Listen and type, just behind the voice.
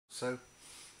So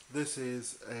this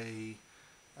is a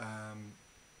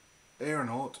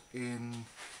Aeronaut in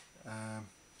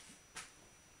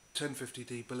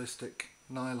 1050D Ballistic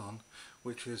Nylon,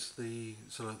 which is the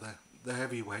sort of the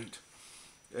heavyweight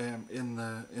in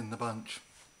the bunch.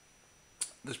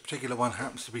 This particular one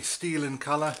happens to be steel in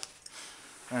colour,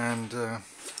 and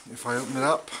if I open it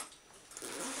up,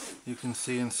 you can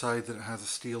see inside that it has a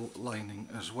steel lining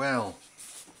as well.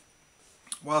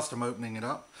 Whilst I'm opening it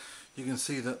up, you can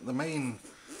see that the main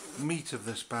meat of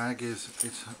this bag is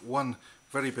it's one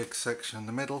very big section in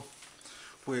the middle,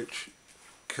 which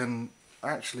can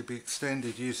actually be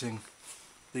extended using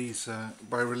these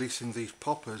by releasing these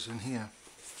poppers in here.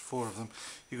 4 of them.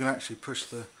 You can actually push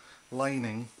the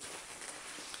lining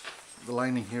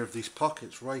here of these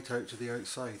pockets right out to the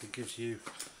outside. It gives you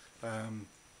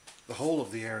the whole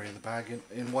of the area of the bag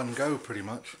in one go pretty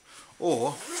much,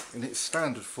 or in its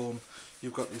standard form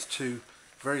you've got these 2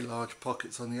 very large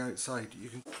pockets on the outside.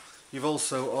 You've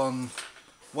also on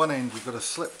one end you've got a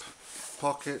slip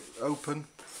pocket open,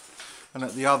 and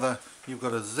at the other you've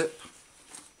got a zip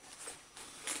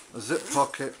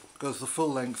pocket, goes the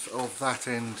full length of that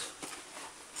end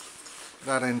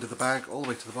of the bag all the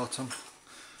way to the bottom.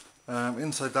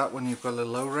 Inside that one you've got a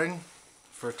little O-ring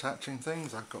for attaching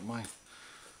things. I've got my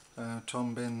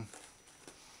Tom Bihn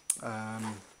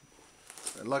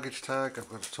luggage tag, I've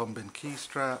got a Tom Bihn key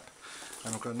strap,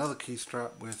 and I've got another key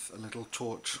strap with a little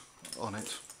torch on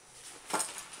it.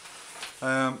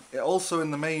 Also in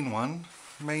the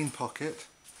main pocket,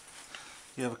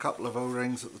 you have a couple of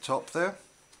O-rings at the top there.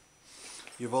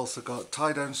 You've also got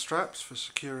tie-down straps for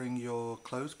securing your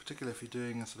clothes, particularly if you're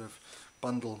doing a sort of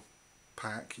bundle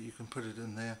pack. You can put it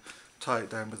in there, tie it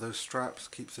down with those straps,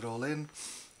 keeps it all in.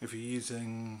 If you're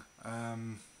using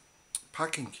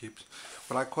packing cubes,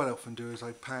 what I quite often do is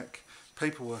I pack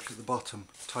paperwork at the bottom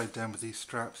tied down with these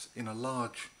straps in a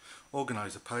large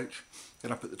organiser pouch.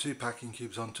 Then I put the 2 packing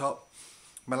cubes on top,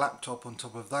 my laptop on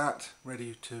top of that,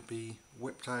 ready to be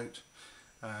whipped out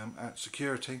at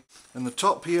security. In the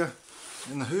top here,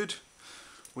 in the hood,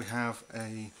 we have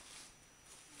a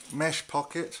mesh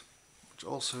pocket which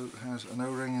also has an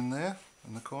O-ring in there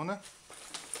in the corner.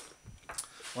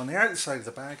 On the outside of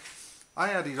the bag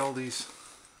I added all these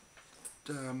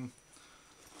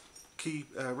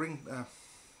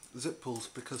zip pulls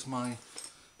because my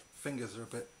fingers are a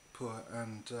bit poor,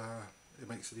 and it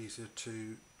makes it easier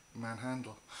to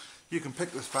manhandle. You can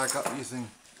pick this bag up using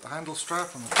the handle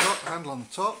strap on the top, handle on the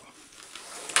top.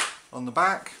 On the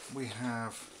back we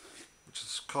have, which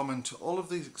is common to all of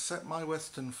these except my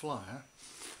Western Flyer,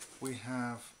 we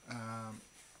have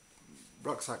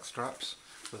rucksack straps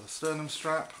with a sternum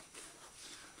strap,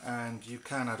 and you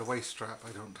can add a waist strap.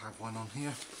 I don't have one on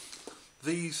here.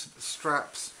 These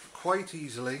straps quite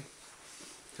easily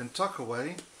can tuck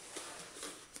away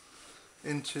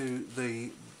into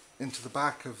the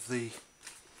back of the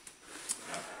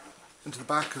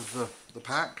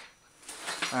pack,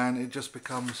 and it just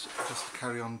becomes just a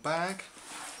carry-on bag,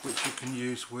 which you can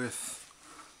use with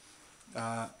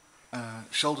a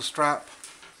shoulder strap.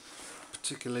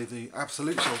 Particularly the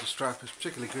absolute shoulder strap is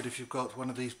particularly good if you've got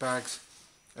one of these bags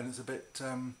and it's a bit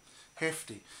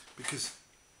hefty, because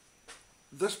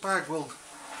this bag will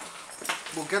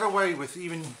get away with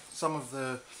even some of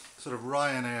the sort of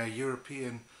Ryanair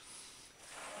European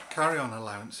carry-on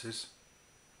allowances.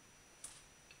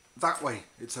 That way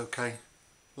it's okay,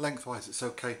 lengthwise it's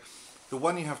okay. The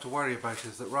one you have to worry about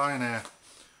is that Ryanair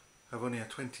have only a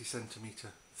 20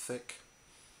 centimetre thick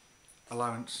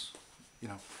allowance, you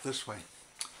know, this way,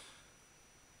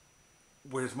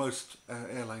 whereas most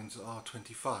airlines are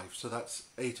 25, so that's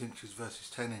 8 inches versus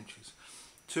 10 inches.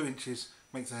 2 inches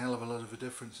makes a hell of a lot of a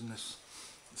difference in this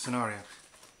scenario.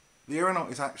 The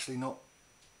Aeronaut is actually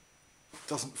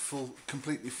doesn't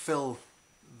completely fill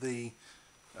the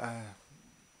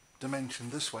dimension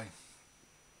this way,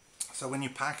 so when you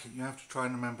pack it you have to try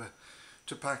and remember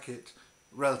to pack it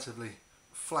relatively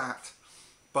flat,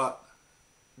 but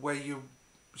where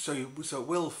so it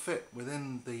will fit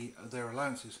within their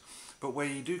allowances, but where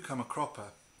you do come a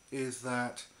cropper is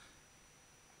that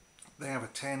they have a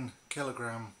 10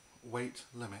 kilogram weight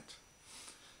limit.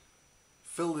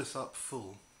 Fill this up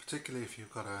full, particularly if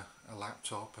you've got a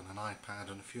laptop and an iPad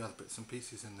and a few other bits and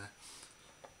pieces in there,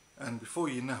 and before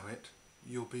you know it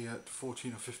you'll be at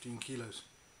 14 or 15 kilos.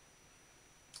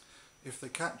 If they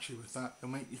catch you with that, they'll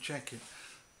make you check it.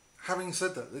 Having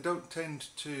said that, they don't tend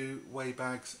to weigh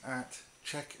bags at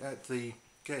the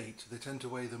gate, they tend to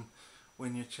weigh them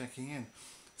when you're checking in.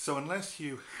 So unless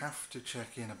you have to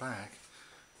check in a bag,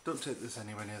 don't take this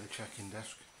anywhere near the check-in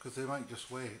desk, because they might just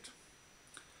weigh it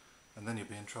and then you'll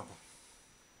be in trouble.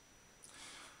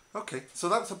 Okay, so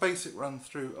that's a basic run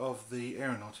through of the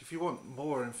Aeronaut. If you want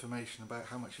more information about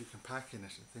how much you can pack in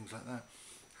it and things like that,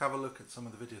 have a look at some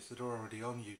of the videos that are already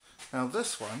on YouTube. Now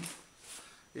this one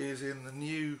is in the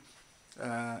new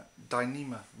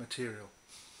Dyneema material.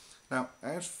 Now,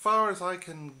 as far as I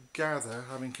can gather,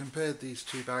 having compared these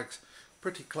two bags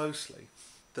pretty closely,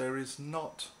 there is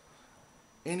not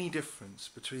any difference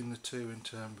between the two in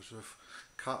terms of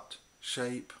cut,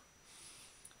 shape,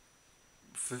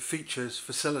 features,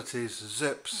 facilities,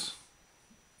 zips,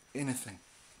 anything,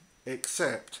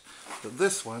 except that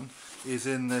this one is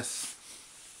in this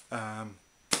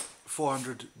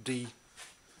 400D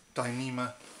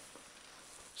Dyneema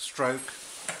stroke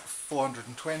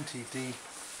 420D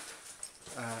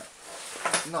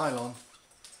nylon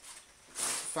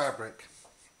fabric.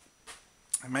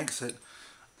 It makes it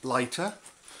lighter,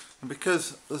 and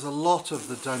because there's a lot of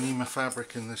the Dyneema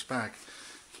fabric in this bag,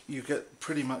 you get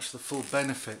pretty much the full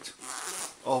benefit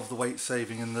of the weight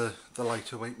saving in the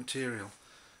lighter weight material,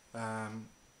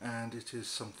 and it is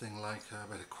something like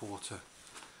about a quarter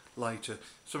lighter,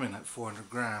 something like 400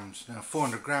 grams. Now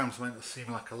 400 grams might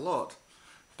seem like a lot,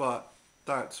 but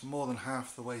that's more than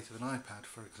half the weight of an iPad,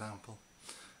 for example,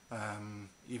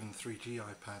 even 3G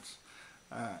iPads.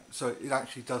 So it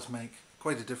actually does make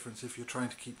quite a difference if you're trying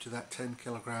to keep to that 10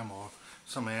 kilogram, or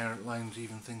some airlines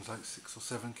even things like 6 or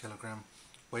 7 kilogram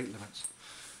weight limits.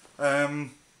 The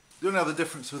only other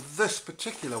difference with this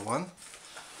particular one,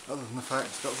 other than the fact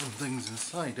it's got some things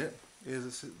inside it,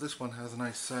 is this one has a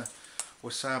nice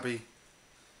wasabi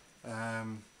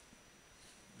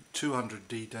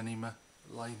 200D Dyneema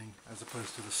lining, as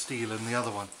opposed to the steel in the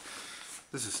other one.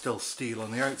 This is still steel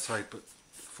on the outside, but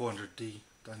 400D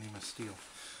Dyneema steel.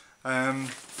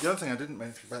 The other thing I didn't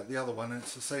mention about the other one, and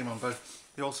it's the same on both,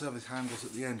 they also have these handles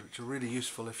at the end, which are really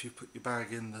useful if you put your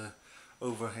bag in the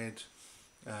overhead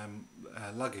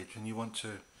luggage and you want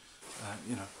to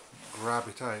you know, grab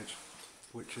it out,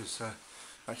 which is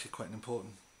actually quite an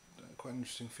important, quite an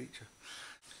interesting feature.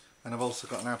 And I've also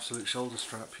got an absolute shoulder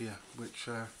strap here, which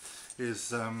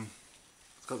is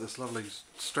it's got this lovely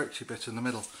stretchy bit in the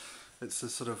middle. It's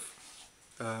this sort of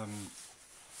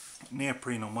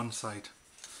neoprene on one side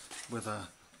with a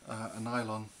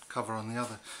nylon cover on the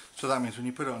other. So that means when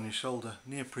you put it on your shoulder,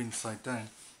 neoprene side down,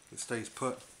 it stays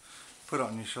put. Put it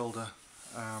on your shoulder,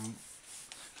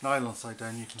 nylon side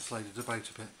down, you can slide it about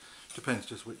a bit. Depends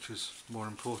just which is more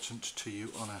important to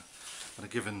you on a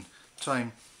given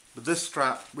time. But this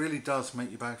strap really does make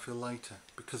your bag feel lighter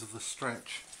because of the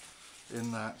stretch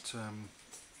in that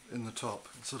in the top.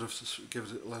 It sort of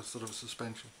gives it a sort of a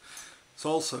suspension. It's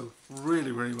also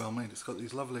really, really well made. It's got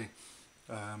these lovely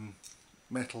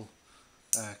metal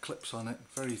clips on it,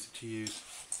 very easy to use.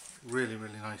 Really,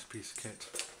 really nice piece of kit.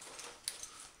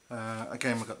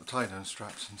 Again, we've got the tie-down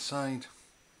straps inside,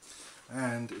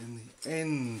 and in the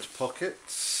end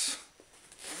pockets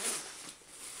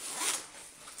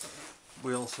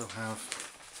we also have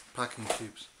packing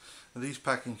cubes. And these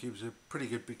packing cubes are pretty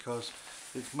good because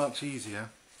it's much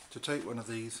easier to take one of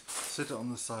these, sit it on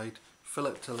the side, fill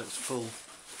it till it's full,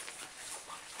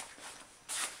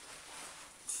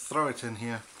 throw it in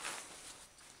here,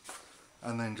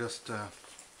 and then just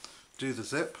do the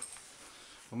zip.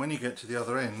 And when you get to the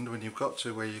other end, when you've got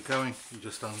to where you're going, you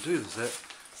just undo the zip,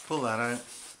 pull that out,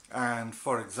 and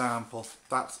for example,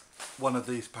 that's one of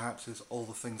these perhaps is all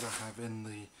the things I have in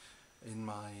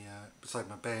my beside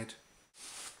my bed.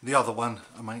 The other one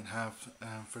I might have,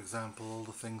 for example, all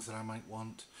the things that I might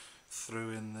want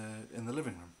through in the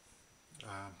living room.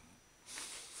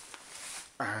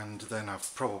 And then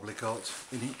I've probably got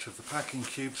in each of the packing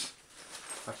cubes,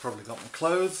 I've probably got my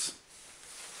clothes.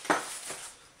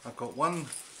 I've got one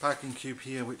packing cube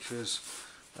here which is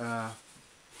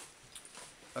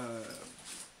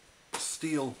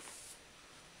steel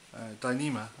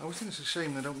Dyneema. I always think it's a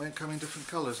shame they don't come in different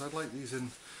colours. I'd like these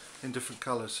in different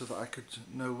colours so that I could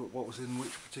know what was in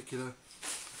which particular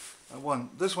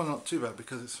one. This one not too bad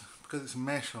because it's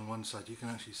mesh on one side. You can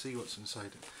actually see what's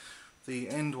inside it. The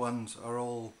end ones are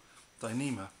all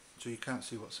Dyneema, so you can't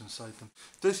see what's inside them.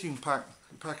 This you can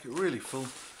pack it really full.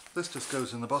 This just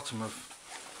goes in the bottom of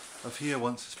here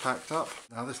once it's packed up.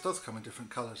 Now this does come in different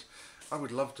colours. I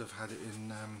would love to have had it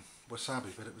in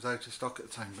wasabi, but it was out of stock at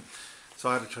the time. So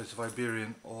I had a choice of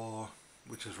Iberian, or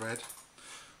which is red,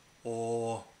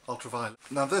 or ultraviolet.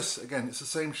 Now this, again, it's the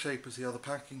same shape as the other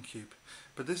packing cube,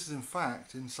 but this is in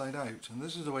fact inside out, and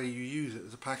this is the way you use it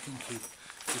as a packing cube.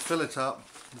 You fill it up,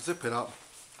 zip it up,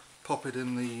 pop it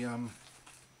in the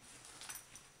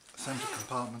centre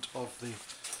compartment of the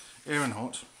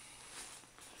Aeronaut.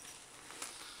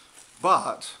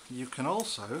 But you can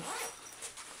also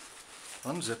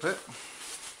unzip it,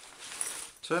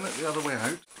 turn it the other way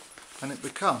out, and it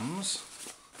becomes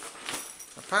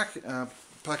a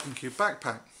packing cube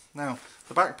backpack. Now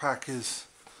the backpack is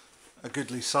a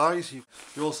goodly size. You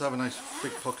also have a nice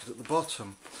big pocket at the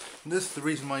bottom, and this is the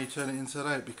reason why you turn it inside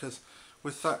out, because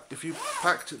with that, if you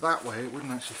packed it that way, it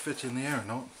wouldn't actually fit in the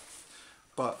Aeronaut.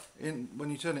 But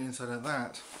when you turn it inside out,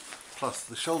 that plus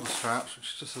the shoulder straps, which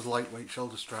is just as lightweight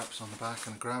shoulder straps on the back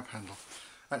and a grab handle,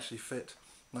 actually fit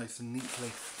nice and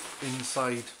neatly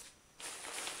inside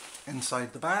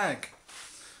the bag.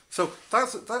 So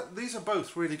these are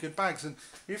both really good bags, and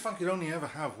if I could only ever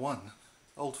have one,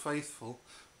 Old Faithful,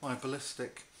 my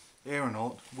Ballistic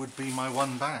Aeronaut would be my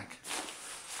one bag.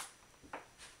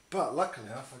 But luckily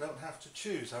enough, I don't have to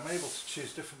choose. I'm able to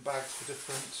choose different bags for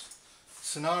different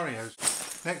scenarios.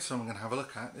 Next one I'm going to have a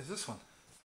look at is this one.